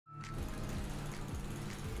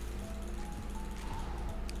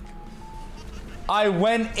I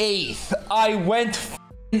went 8th. I went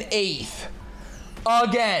 8th.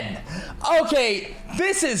 Again. Okay,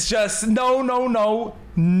 this is just no.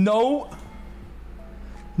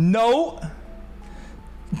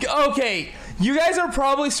 Okay, you guys are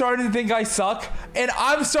probably starting to think I suck, and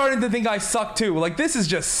I'm starting to think I suck too. Like, this is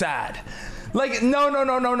just sad. Like, no.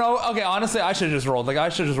 Okay, honestly, I should have just rolled. Like, I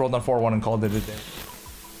should have just rolled on 4-1 and called it a day.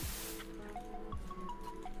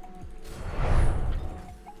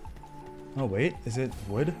 Oh, wait, is it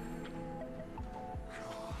wood?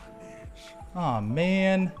 Oh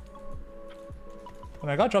man. I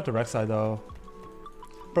mean, I got dropped to Rek'Sai though.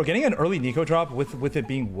 Bro, getting an early Nico drop with it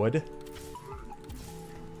being wood.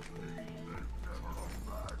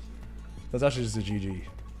 That's actually just a GG.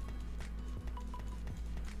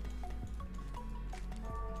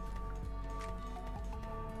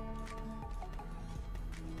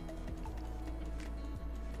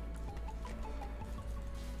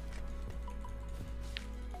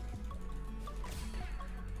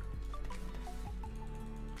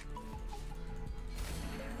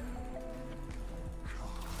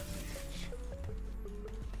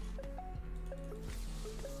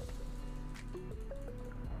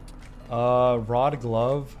 Rod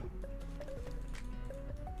glove.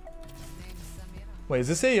 Wait, is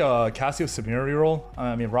this a Cassio Samira reroll?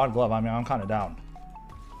 I mean, Rod glove. I mean, I'm kind of down.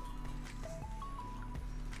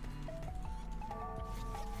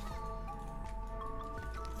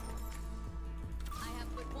 I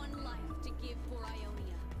have but one life to give for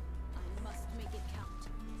Ionia. I must make it count.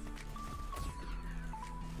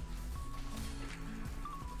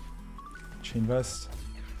 Chain vest.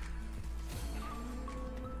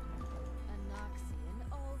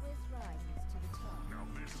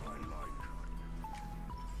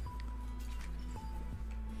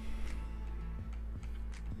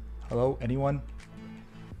 Hello, anyone?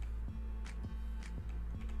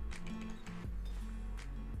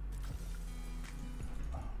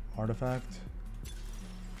 Artifact.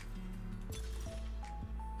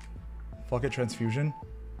 Fuck it, transfusion.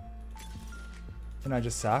 Can I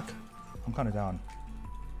just sack? I'm kind of down.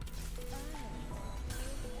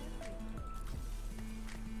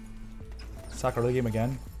 Sack early game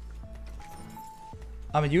again.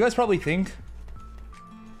 I mean, you guys probably think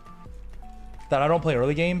that I don't play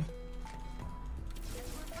early game.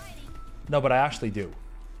 No, but I actually do.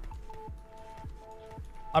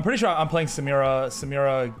 I'm pretty sure I'm playing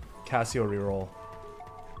Samira Cassio reroll.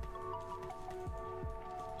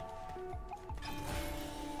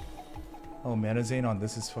 Oh, Mana Zane on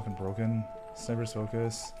this is fucking broken. Sniper's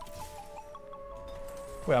Focus.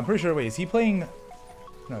 Wait, I'm pretty sure. Wait, is he playing?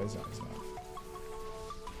 No, he's not. He's not.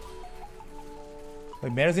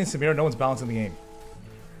 Like, Mana Zane, Samira, no one's balancing the game.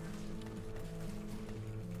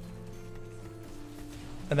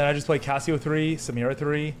 And then I just play Cassio 3, Samira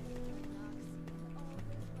 3.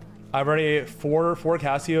 I've already four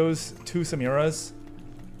Cassios, 2 Samiras.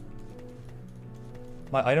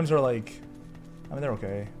 My items are like, I mean, they're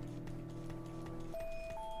okay.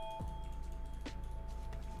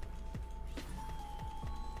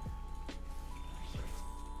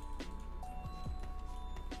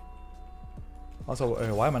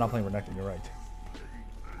 Also, why am I not playing Renekton? You're right.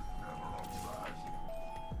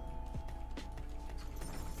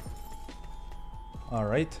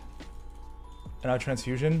 Alright. And now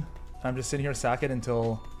transfusion. I'm just sitting here, sack it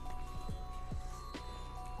until...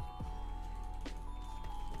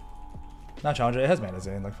 Not challenger, it has Mana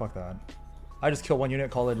Zane, like fuck that. I just kill 1 unit,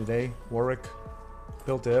 call it a day. Warwick.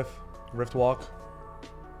 Built diff. Riftwalk.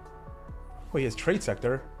 Wait, he has trade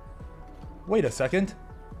sector. Wait a second.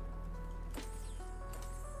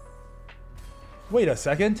 Wait a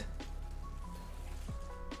second.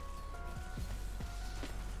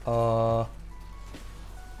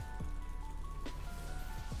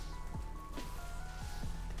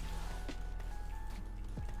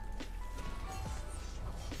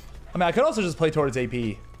 I mean, I could also just play towards AP.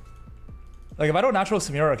 Like, if I don't natural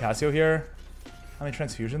Samira or Cassio here... I mean,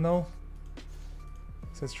 transfusion, though.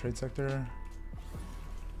 It says trade sector.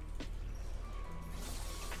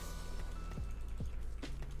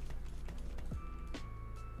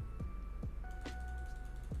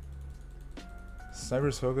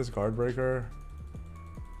 Sniper's Focus, Guard Breaker.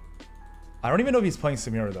 I don't even know if he's playing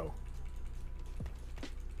Samira, though.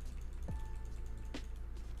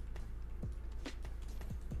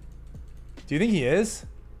 Do you think he is?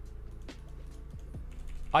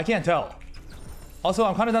 I can't tell. Also,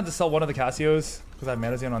 I'm kind of down to sell one of the Cassios because I have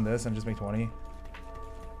Mana Zane on this and just make 20.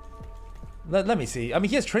 Let me see. I mean,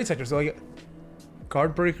 he has trade sector, so like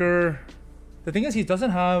Guard Breaker. The thing is, he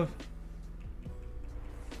doesn't have.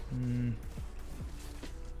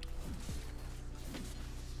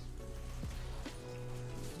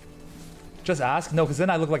 Just ask? No, because then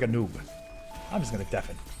I look like a noob. I'm just gonna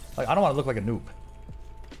deafen. Like, I don't want to look like a noob.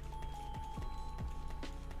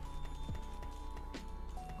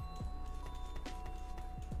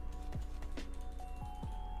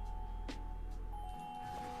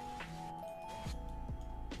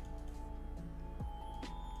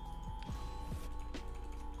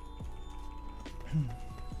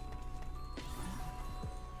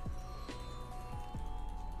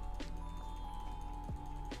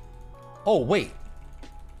 Oh, wait.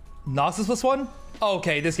 Noxus +1? Oh,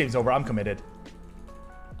 okay, this game's over. I'm committed.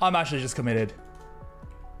 I'm actually just committed.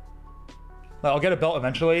 Like, I'll get a belt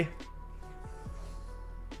eventually.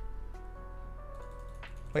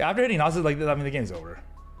 Like, after hitting Noxus, like, I mean, the game's over.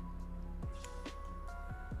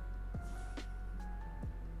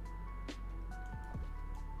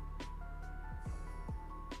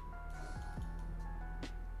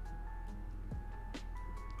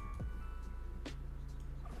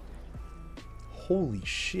 Holy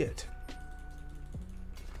shit.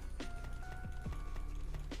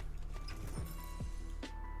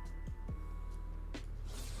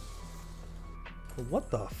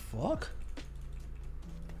 What the fuck?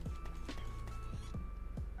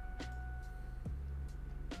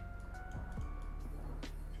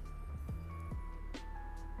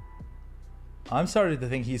 I'm starting to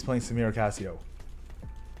think he's playing Samira Cassio.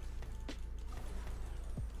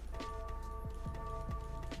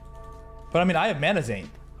 But I mean, I have Mana Zane.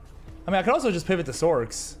 I mean, I could also just pivot to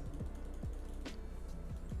Sorks.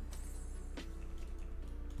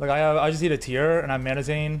 Like, I just need a tier and I'm Mana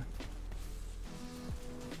Zane.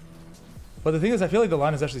 But the thing is, I feel like the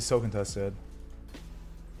line is actually so contested.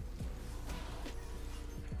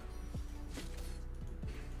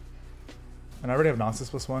 And I already have Noxus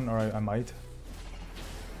 +1, or I might.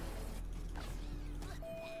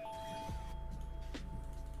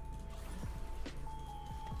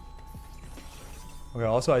 Okay,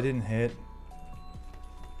 also I didn't hit.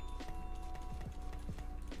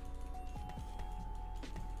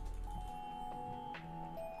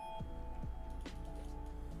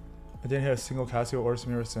 I didn't hit a single Cassio or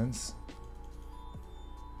Samira since.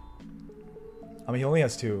 I mean, he only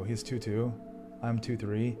has 2. He has 2-2. I'm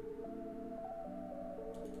 2-3.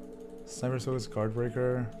 Sniper Soak's Guard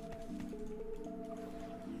Breaker.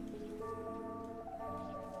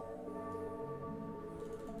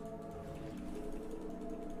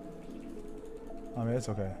 I mean, it's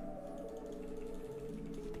okay.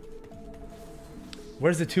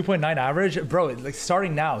 Where's the 2.9 average? Bro, like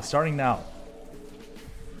starting now, starting now.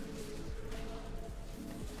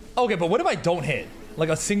 Okay, but what if I don't hit? Like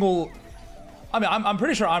a single... I mean, I'm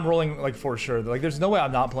pretty sure I'm rolling, like, for sure. Like, there's no way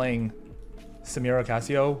I'm not playing Samira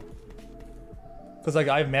Cassio. Because, like,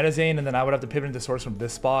 I have Mana Zane, and then I would have to pivot into source from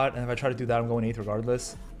this spot. And if I try to do that, I'm going 8th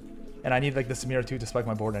regardless. And I need, like, the Samira 2 to spike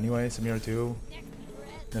my board anyway. Samira 2.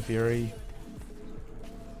 Nefiri.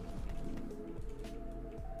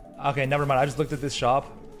 Okay, never mind. I just looked at this shop.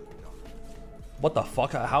 What the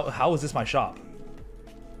fuck? How is this my shop?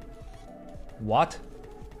 What?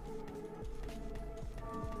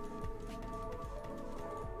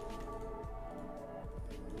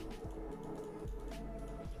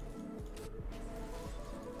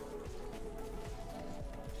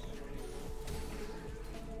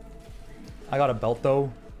 I got a belt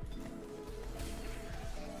though.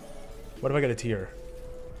 What if I get a tier?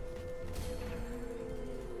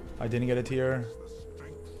 I didn't get a tier.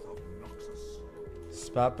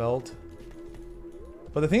 Spat belt.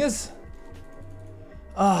 But the thing is,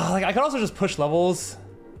 like I could also just push levels.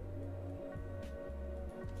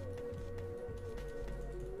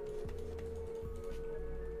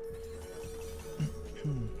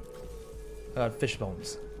 I got fish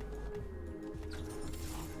bones.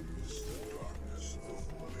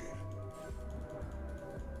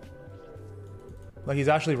 Like he's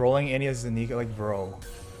actually rolling and he has Zanika, like bro.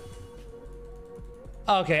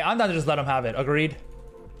 Okay, I'm not to just let him have it. Agreed?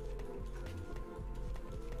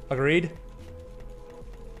 Agreed?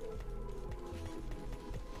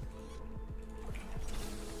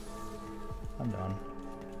 I'm done.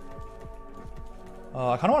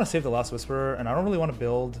 I kind of want to save the Last Whisperer, and I don't really want to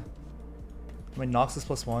build. I mean, Noxus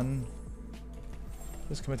 +1.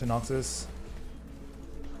 Just commit to Noxus.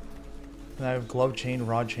 And I have Glove Chain,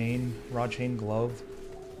 Rod Chain, Glove.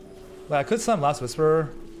 Like, I could slam Last Whisperer,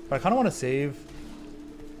 but I kind of want to save.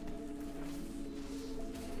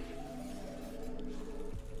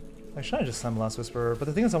 I should just slam Last Whisperer, but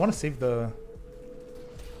the thing is I want to save the...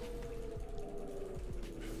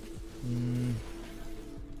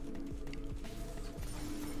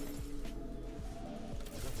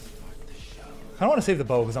 I don't want to save the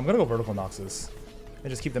bow because I'm going to go vertical Noxus. And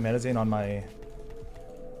just keep the Mana Zane on my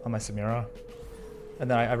on my Samira. And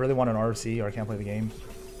then I really want an RFC or I can't play the game.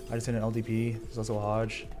 I just hit an LDP. There's also a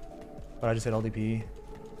Hodge. But I just hit LDP.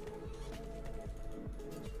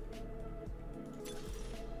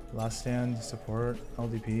 Last stand, support,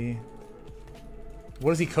 LDP.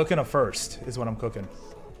 What is he cooking a first is what I'm cooking.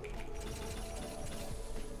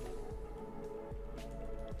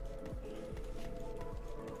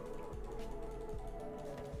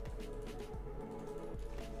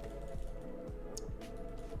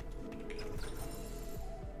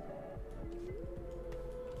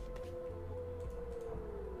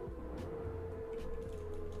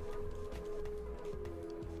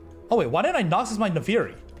 Oh wait, why didn't I Noxus my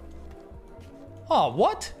Nefiri? Oh,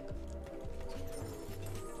 what?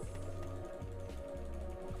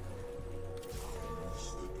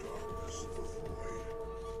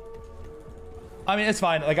 I mean, it's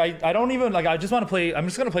fine. Like, I don't even, like, I just want to play, I'm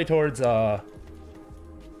just going to play towards, I'm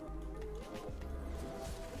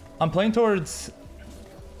playing towards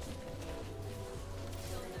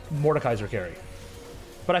Mordekaiser carry.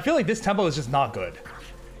 But I feel like this tempo is just not good.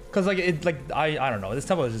 Because, like, I don't know. This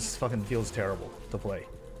tempo just fucking feels terrible to play.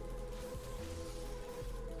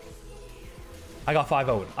 I got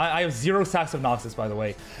 5-0'd. I have 0 stacks of Noxus, by the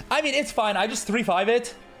way. I mean, it's fine. I just 3-5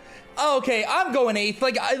 it. Okay, I'm going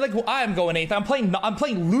 8th. I'm going 8th. I'm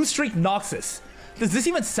playing Loose Streak Noxus. Does this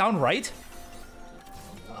even sound right?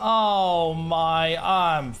 Oh my,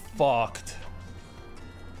 I'm fucked.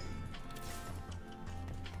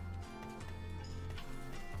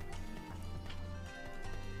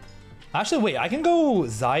 Actually, wait, I can go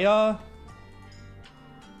Xayah,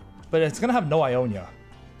 but it's gonna have no Ionia.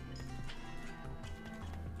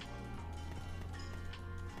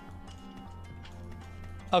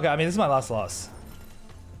 Okay, I mean, this is my last loss.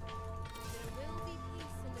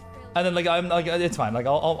 And then, like, I'm like, it's fine. Like,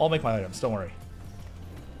 I'll make my items. Don't worry.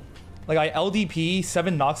 Like, I LDP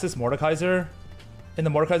 7 Noxus Mordekaiser, and the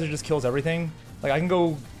Mordekaiser just kills everything. Like, I can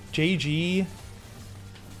go JG,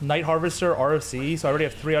 Night Harvester, RFC, so I already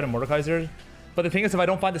have 3 out of Mordekaiser. But the thing is, if I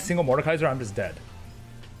don't find a single Mordekaiser, I'm just dead.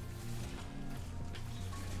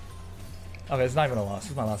 Okay, it's not even a loss.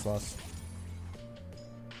 This is my last loss.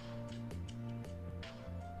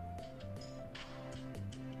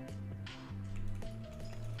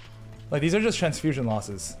 Like, these are just transfusion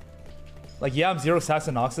losses. Like, yeah, I'm 0 stacks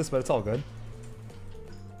in Noxus, but it's all good.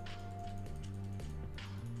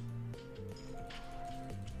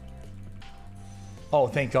 Oh,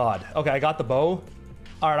 thank God. Okay, I got the bow.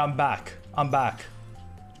 Alright, I'm back. I'm back.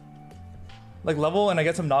 Like, level, and I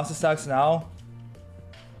get some Noxus stacks now.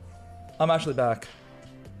 I'm actually back.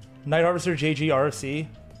 Night Harvester, JG, RFC.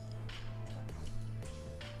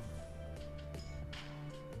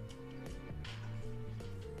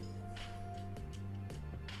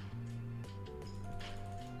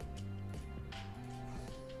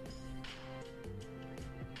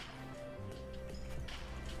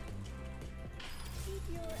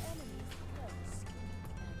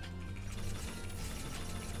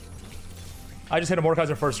 I just hit a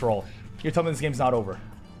Mordekaiser first roll. You're telling me this game's not over.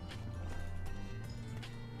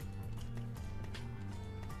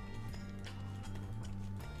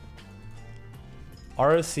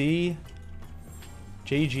 ROC,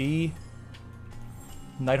 JG,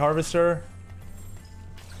 Night Harvester.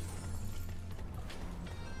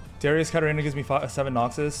 Darius Katarina gives me 7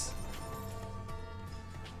 Noxus.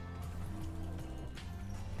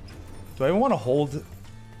 Do I even want to hold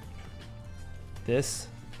this?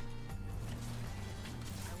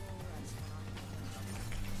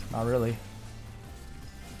 Not really.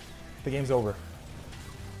 The game's over.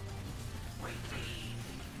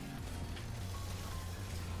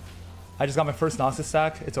 I just got my first Noxus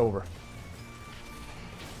stack. It's over.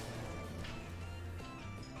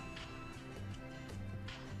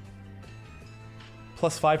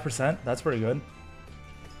 Plus 5%. That's pretty good.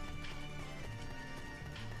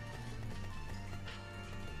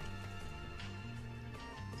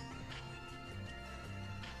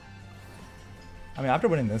 I mean, after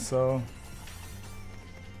winning this, so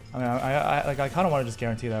I mean, I kind of want to just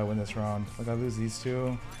guarantee that I win this round. Like, I lose these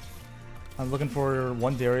 2. I'm looking for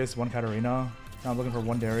 1 Darius, 1 Katarina. Now I'm looking for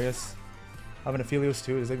 1 Darius. I have an Aphelios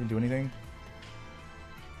too. Does that even do anything?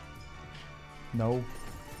 No.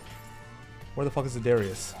 Where the fuck is the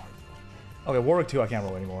Darius? Okay, Warwick 2 I can't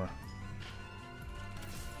roll anymore.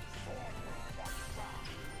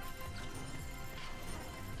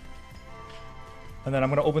 And then I'm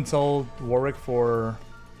going to open sell Warwick for...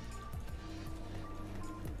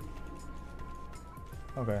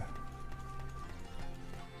 Okay.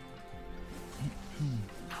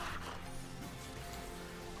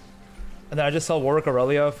 And then I just sell Warwick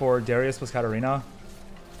Aurelia for Darius plus Katarina.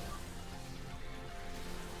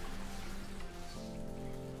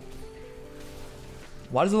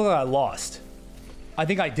 Why does it look like I lost? I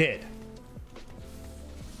think I did.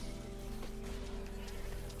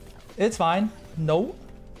 It's fine. No.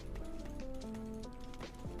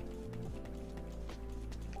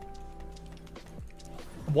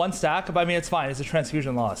 One stack, but I mean, it's fine. It's a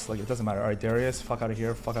transfusion loss. Like, it doesn't matter. All right, Darius, fuck out of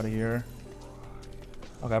here. Fuck out of here.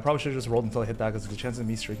 Okay, I probably should have just rolled until I hit that because the chance of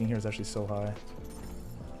me streaking here is actually so high.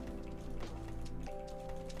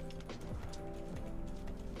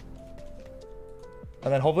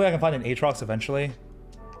 And then hopefully I can find an Aatrox eventually.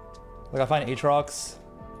 Like, I find Aatrox.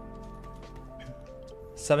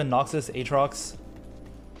 7 Noxus, Aatrox.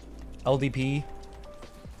 LDP.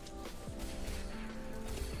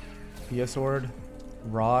 BS Sword.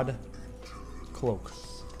 Rod. Cloak.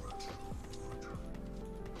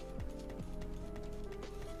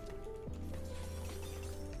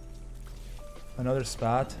 Another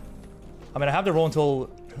spat. I mean, I have to roll until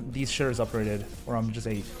these shitters upgraded, or I'm just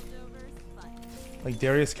 8. Like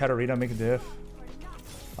Darius, Katarina, make a diff.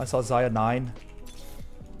 I saw Zaya 9.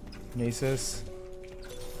 Nasus.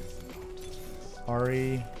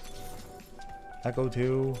 AHRI. Echo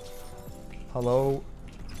 2. Hello.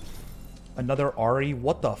 Another AHRI.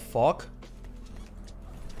 What the fuck?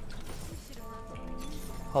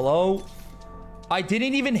 Hello? I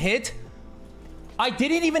didn't even hit. I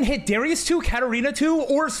didn't even hit Darius 2, Katarina 2,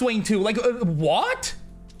 or Swain 2. Like, what?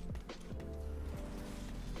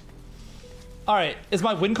 Alright, is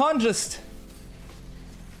my win con just...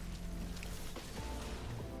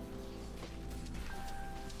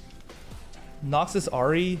 Noxus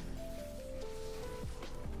AHRI?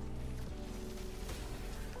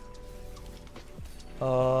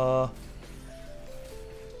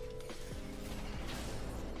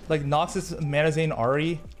 Like Noxus Manazane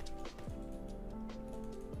AHRI?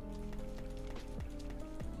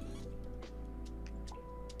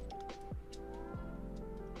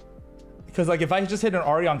 Because like if I just hit an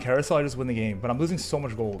AHRI on Carousel, I just win the game. But I'm losing so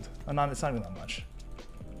much gold. It's not even that much.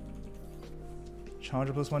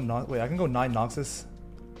 Challenger +1. Wait, I can go 9 Noxus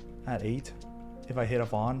at 8 if I hit a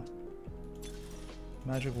Vaughn.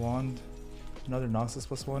 Magic Wand. Another Noxus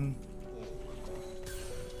 +1.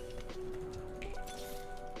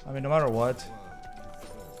 I mean, no matter what.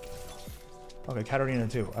 Okay, Katarina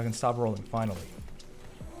 2. I can stop rolling, finally.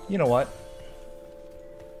 You know what?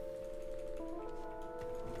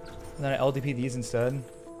 And then I LDP these instead.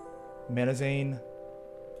 Manazane.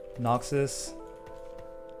 Noxus.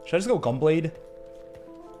 Should I just go Gunblade?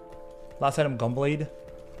 Last item, Gunblade?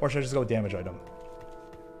 Or should I just go damage item?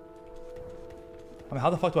 I mean, how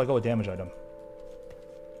the fuck do I go with damage item?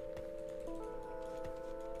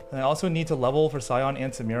 And I also need to level for Scion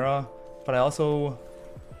and Samira. But I also...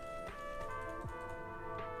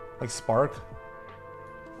 like Spark.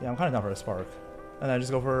 Yeah, I'm kind of down for a Spark. And then I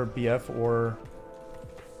just go for BF or...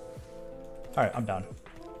 Alright, I'm down.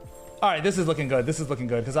 Alright, this is looking good. This is looking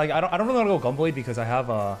good. Because I don't really want to go Gunblade because I have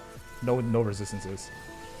no resistances.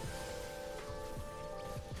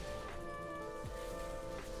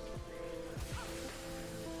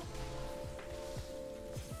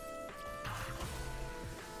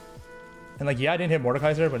 And like, yeah, I didn't hit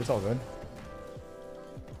Mordekaiser, but it's all good.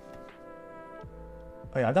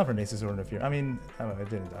 Oh yeah, I'm down for Nasus or Interfere. I mean, oh, it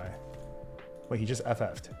didn't die. Wait, he just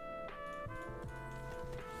FF'd.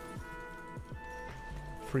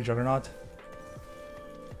 Free Juggernaut.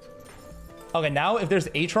 Okay, now if there's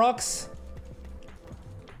Aatrox...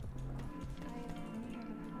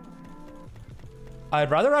 I'd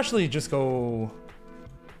rather actually just go...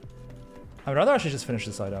 I'd rather actually just finish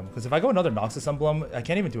this item. Because if I go another Noxus Emblem, I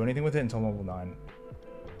can't even do anything with it until level 9.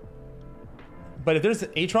 But if there's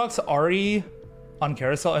Aatrox, AHRI on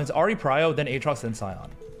Carousel, and it's AHRI Prio, then Aatrox, then Scion.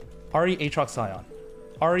 AHRI, Aatrox, Scion.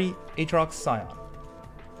 AHRI, Aatrox, Scion.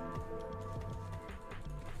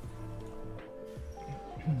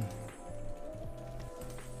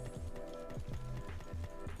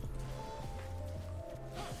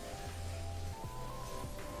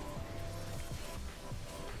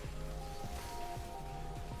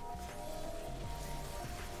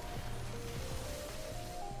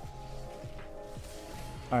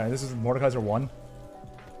 Alright, this is Mordekaiser 1.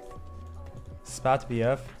 Spat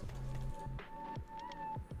BF.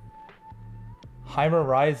 Heimer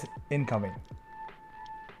Rise incoming.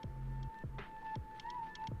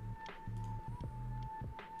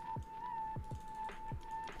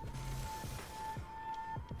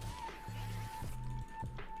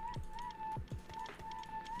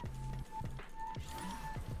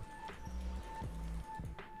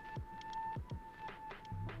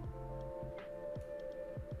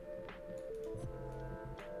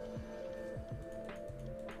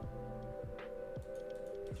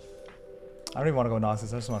 I don't even want to go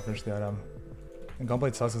Noxus, I just want to finish the item. And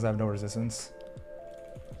Gunblade sucks because I have no resistance.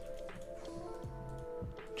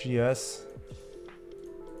 GS.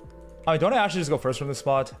 I mean, don't I actually just go first from this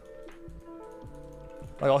spot?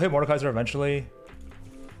 Like, I'll hit Mordekaiser eventually.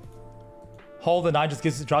 Hull the 9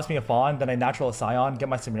 just drops me a Fawn, then I natural a Scion, get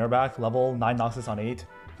my Samir back, level 9 Noxus on 8,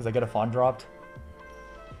 because I get a Fawn dropped.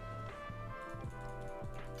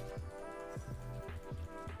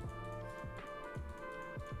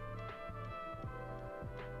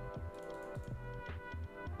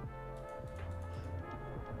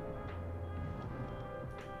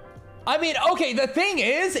 I mean, okay, the thing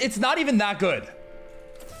is, it's not even that good.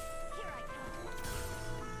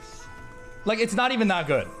 Like, it's not even that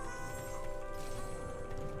good.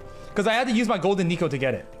 Because I had to use my Golden Nico to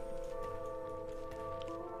get it.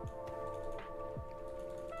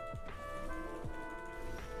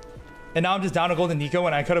 And now I'm just down a Golden Nico,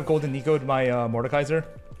 and I could have Golden Nico'd my Mordekaiser.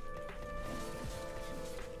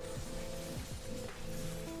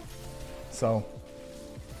 So.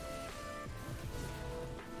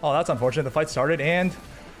 Oh, that's unfortunate. The fight started and...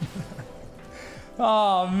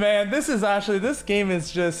 Oh, man. This game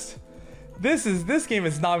is just... This game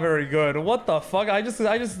is not very good. What the fuck? I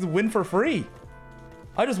just win for free.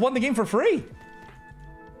 I just won the game for free.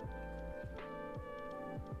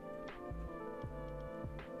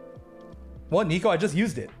 What, Nico? I just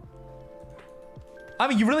used it. I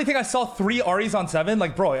mean, you really think I saw 3 AHRIs on 7?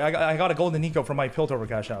 Like, bro, I got a Golden Nico from my Piltover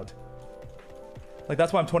cash out. Like,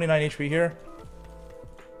 that's why I'm 29 HP here.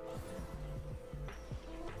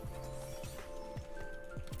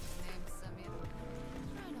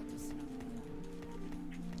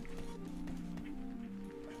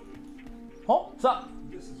 Oh, what's up?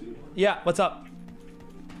 Yeah, what's up?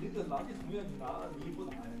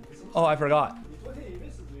 Oh, I forgot.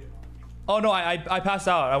 Oh no, I passed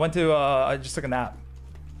out. I went to I just took a nap.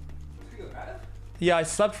 Yeah, I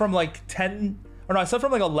slept from like 10 or no, I slept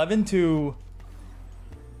from like 11 to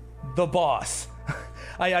the boss.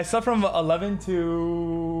 I slept from 11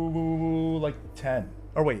 to like 10.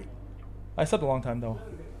 Or wait. I slept a long time though.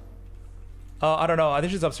 I don't know. I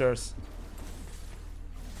think she's upstairs.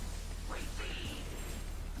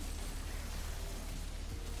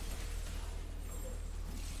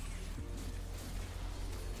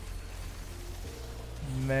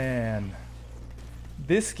 Man,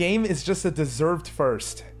 this game is just a deserved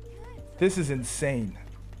first. This is insane.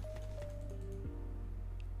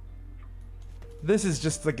 This is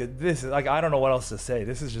just like I don't know what else to say.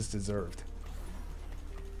 This is just deserved.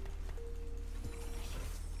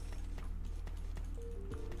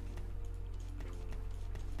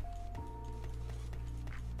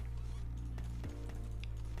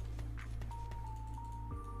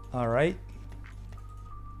 All right.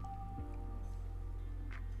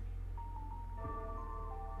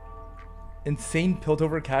 Insane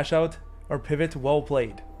Piltover cash out or pivot, well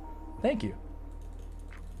played. Thank you.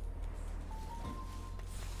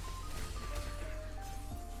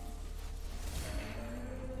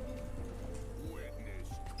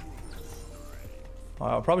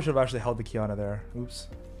 I probably should have actually held the Kiana there. Oops.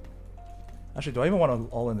 Actually, do I even want to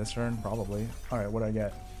all in this turn? Probably. Alright, what do I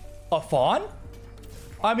get? A Fawn?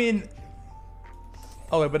 I mean...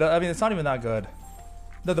 Okay, but I mean, it's not even that good.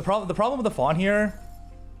 The problem with the Fawn here...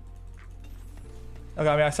 Okay,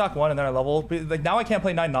 I mean, I stock 1 and then I level. But like now I can't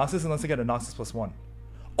play 9 Noxus unless I get a Noxus +1.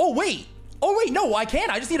 Oh, wait! Oh, wait, no, I can!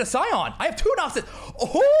 I just need a Scion! I have 2 Noxus!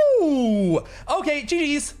 Oh! Okay,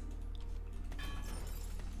 GG's!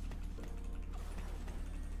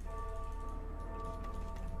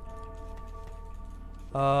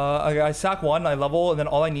 Okay, I sack 1, I level, and then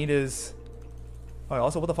all I need is... Okay,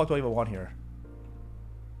 also, what the fuck do I even want here?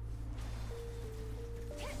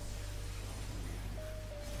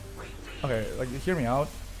 Okay, like, hear me out.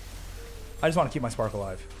 I just want to keep my Spark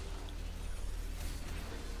alive.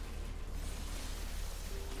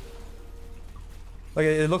 Like,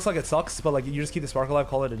 it looks like it sucks, but, like, you just keep the Spark alive,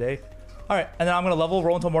 call it a day. Alright, and then I'm going to level,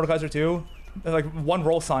 roll until Mordekaiser 2. Like, 1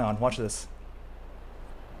 roll, Scion. Watch this.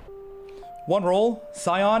 1 roll,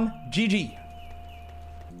 Scion, GG.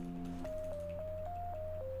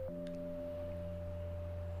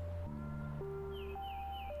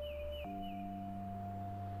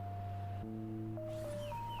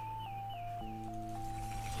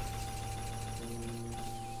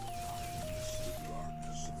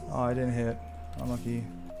 Oh, I didn't hit. Unlucky.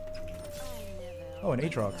 Oh, an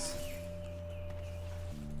Aatrox.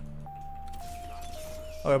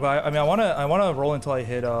 Okay, but I mean, I wanna roll until I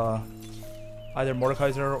hit either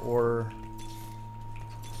Mordekaiser or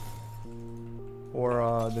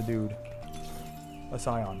the dude, a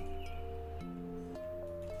Scion.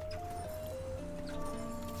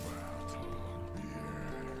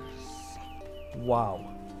 Wow.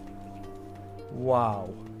 Wow.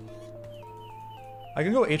 I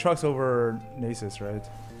can go Aatrox over Nasus, right?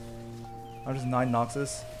 I'm just 9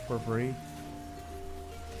 Noxus for free.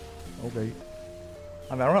 Okay.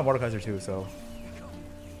 I mean, I don't have Mordekaiser too, so.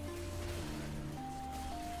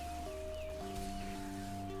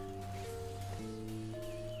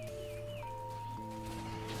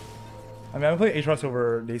 I mean, I'm playing Aatrox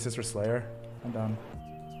over Nasus or Slayer. I'm down.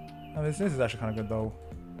 I mean, this is actually kind of good though.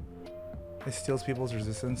 It steals people's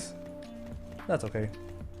resistance. That's okay.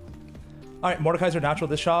 Alright, Mordekaiser natural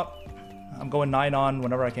this shot. I'm going 9 on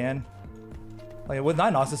whenever I can. Like, with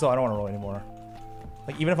 9 Noxus, though, I don't want to roll anymore.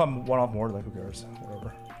 Like, even if I'm 1 off more, like, who cares?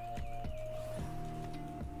 Whatever.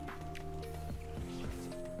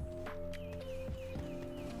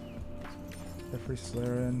 Get free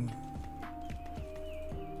Slayer in.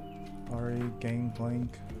 AHRI,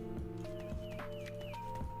 Gangplank.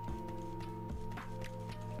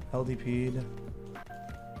 LDP'd.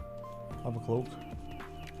 Have a cloak.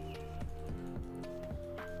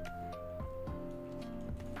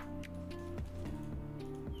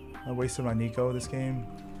 I wasted my Nico this game.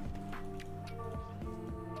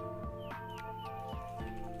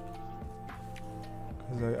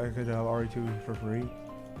 Because I could have AHRI2 for free.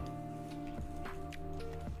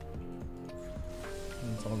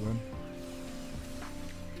 It's all good.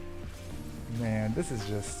 Man, this is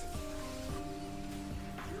just...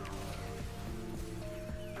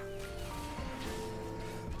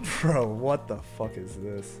 Bro, what the fuck is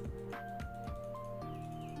this?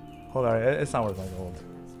 Hold on, it's not worth my gold.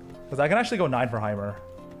 Because I can actually go 9 for Heimer.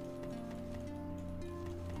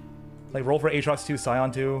 Like, roll for Aatrox 2,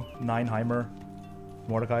 Scion 2, 9 Heimer,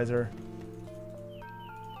 Mordekaiser.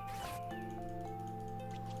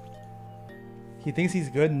 He thinks he's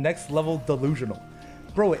good, next level delusional.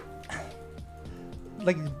 Bro, it...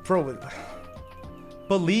 Like, bro,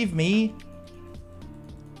 believe me.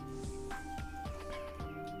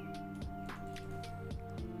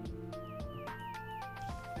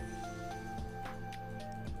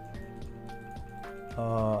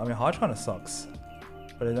 I mean, Hodge kind of sucks.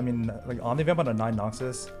 But I mean, like, Omnivamp on a 9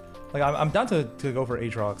 Noxus. Like, I'm down to go for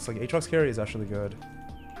Aatrox. Like, Aatrox carry is actually good.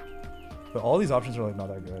 But all these options are, like, not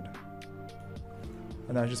that good.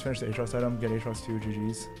 And then I just finished the Aatrox item, get Aatrox 2,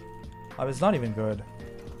 GG's. It's not even good.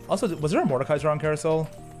 Also, was there a Mordekaiser on Carousel?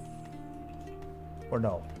 Or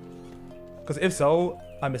no? Because if so,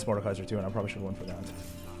 I missed Mordekaiser too, and I probably should have won for that.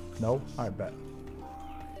 No? I bet.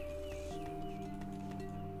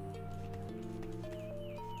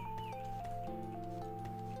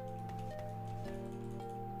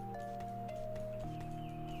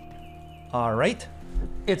 Alright.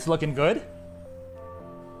 It's looking good.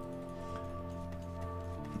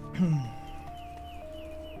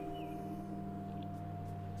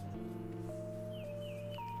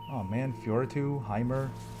 Oh man, Fiora2, Heimer.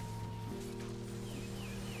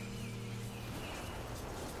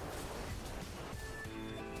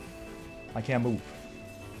 I can't move.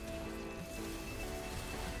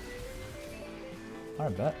 I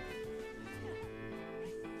bet.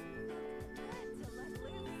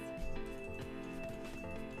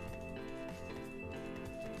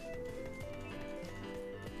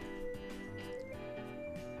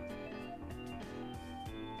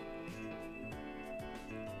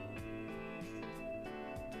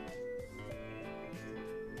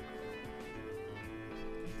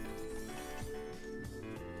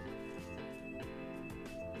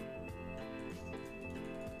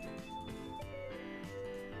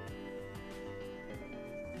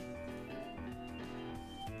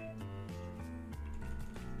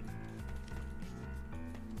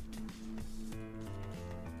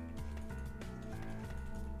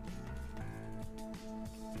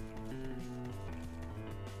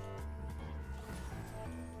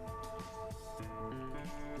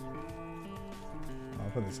 I'll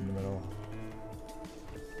put this in the middle.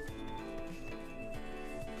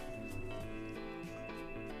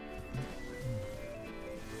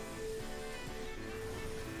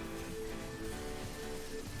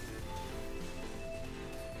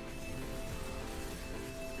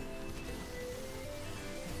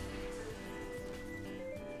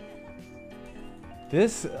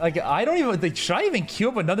 This, like, I don't even, like, should I even queue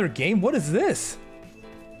up another game? What is this?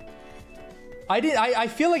 I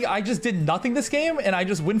feel like I just did nothing this game and I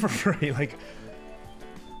just win for free. Like,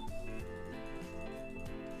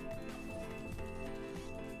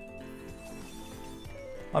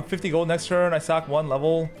 I'm 50 gold next turn. I sack 1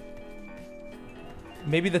 level.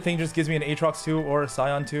 Maybe the thing just gives me an Aatrox 2 or a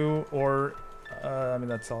Scion 2 or I mean,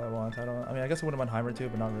 that's all I want. I mean, I guess I wouldn't mind Heimer 2,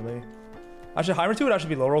 but not really. Actually, Heimer 2 would actually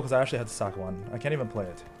be low roll because I actually had to sack 1. I can't even play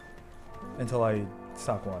it until I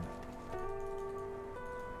sack 1.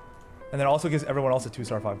 And then it also gives everyone else a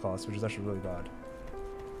 2-star 5 cost, which is actually really bad.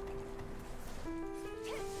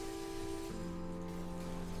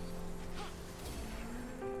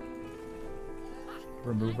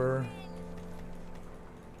 Remover.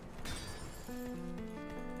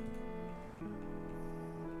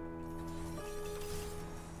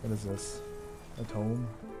 What is this? A tome?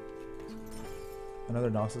 Another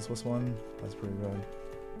Noxus +1. That's pretty good.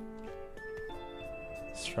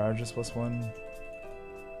 Strategist +1.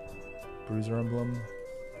 Bruiser emblem.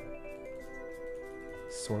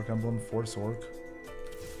 Sork emblem. 4 Sork.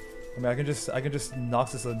 I mean, I can just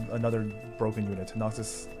Noxus another broken unit.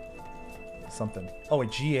 Noxus something. Oh, a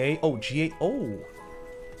GA. Oh, GA. Oh.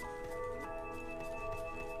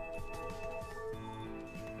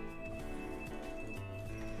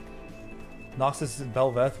 Noxus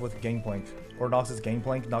Belveth with Gangplank. Or Noxus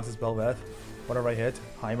Gangplank, Noxus Belveth. Whatever I hit.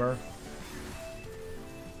 Heimer.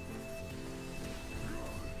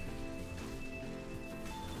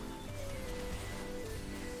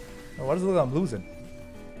 Oh, why does it look like I'm losing?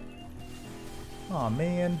 Aw,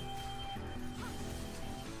 man.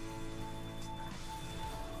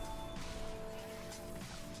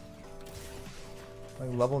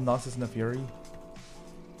 Like level Noxus Neferi.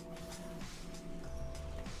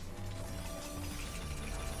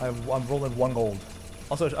 I'm rolling 1 gold.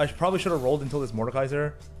 Also, I probably should have rolled until this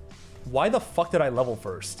Mordekaiser. Why the fuck did I level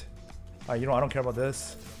first? You know, I don't care about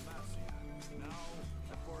this.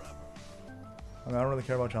 I mean, I don't really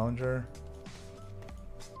care about Challenger.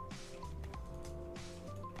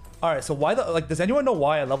 Alright, so why the... Like, does anyone know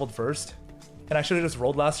why I leveled first? And I should have just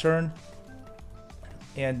rolled last turn.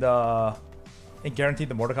 And guaranteed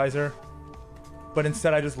the Mordekaiser. But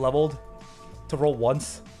instead I just leveled to roll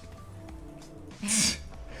once.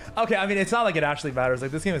 Okay, I mean, it's not like it actually matters.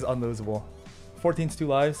 Like, this game is unlosable. 14's 2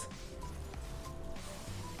 lives.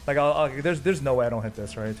 Like, there's no way I don't hit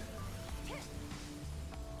this, right?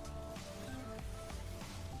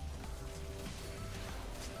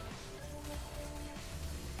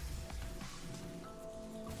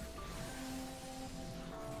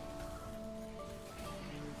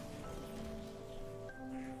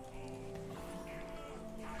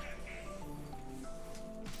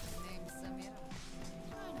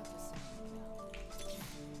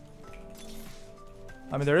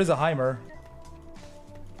 I mean, there is a Heimer.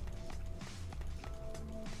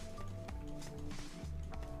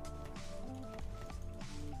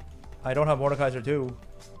 I don't have Mordekaiser 2.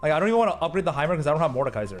 Like, I don't even want to upgrade the Heimer because I don't have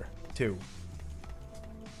Mordekaiser 2.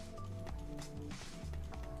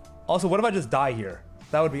 Also, what if I just die here?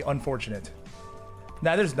 That would be unfortunate.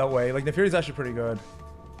 Nah, there's no way. Like, Neferi's actually pretty good.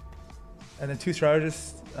 And then 2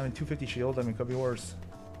 strategists. I mean, 250 shield. I mean, could be worse.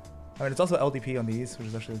 I mean, it's also LDP on these, which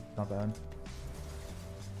is actually not bad.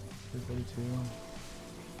 342.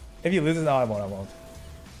 If he loses, no, I won't.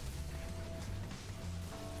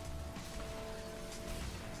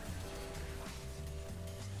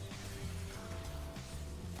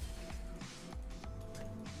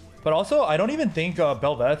 But also, I don't even think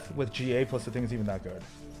Belveth with GA plus the thing is even that good.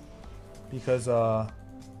 Because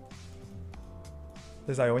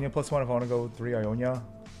there's Ionia +1 if I want to go 3 Ionia.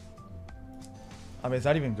 I mean, it's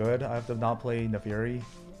not even good. I have to not play Neferi.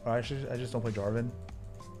 Or I just don't play Jarvan.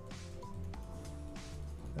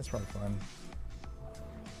 That's probably fun.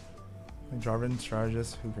 Like Jarvan,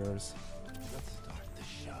 strategist, who cares? Let's start the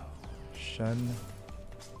show. Shen.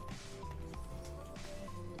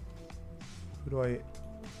 Who do I...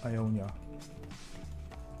 Ionia.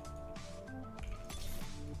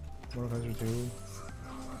 Mordekaiser 2.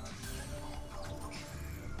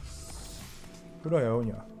 Who do I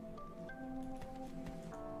Ionia?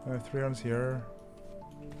 I have 3 arms here.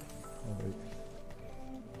 Oh wait.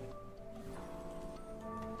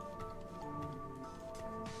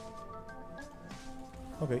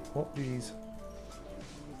 Okay, oh GG's.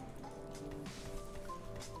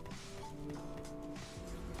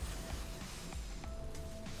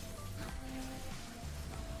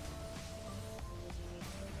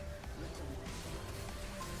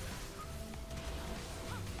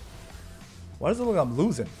 Why does it look like I'm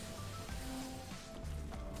losing?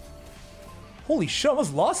 Holy shit, I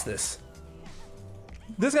almost lost this.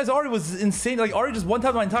 This guy's AHRI was insane. Like, AHRI just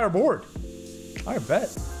one-tapped my entire board. I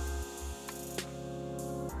bet.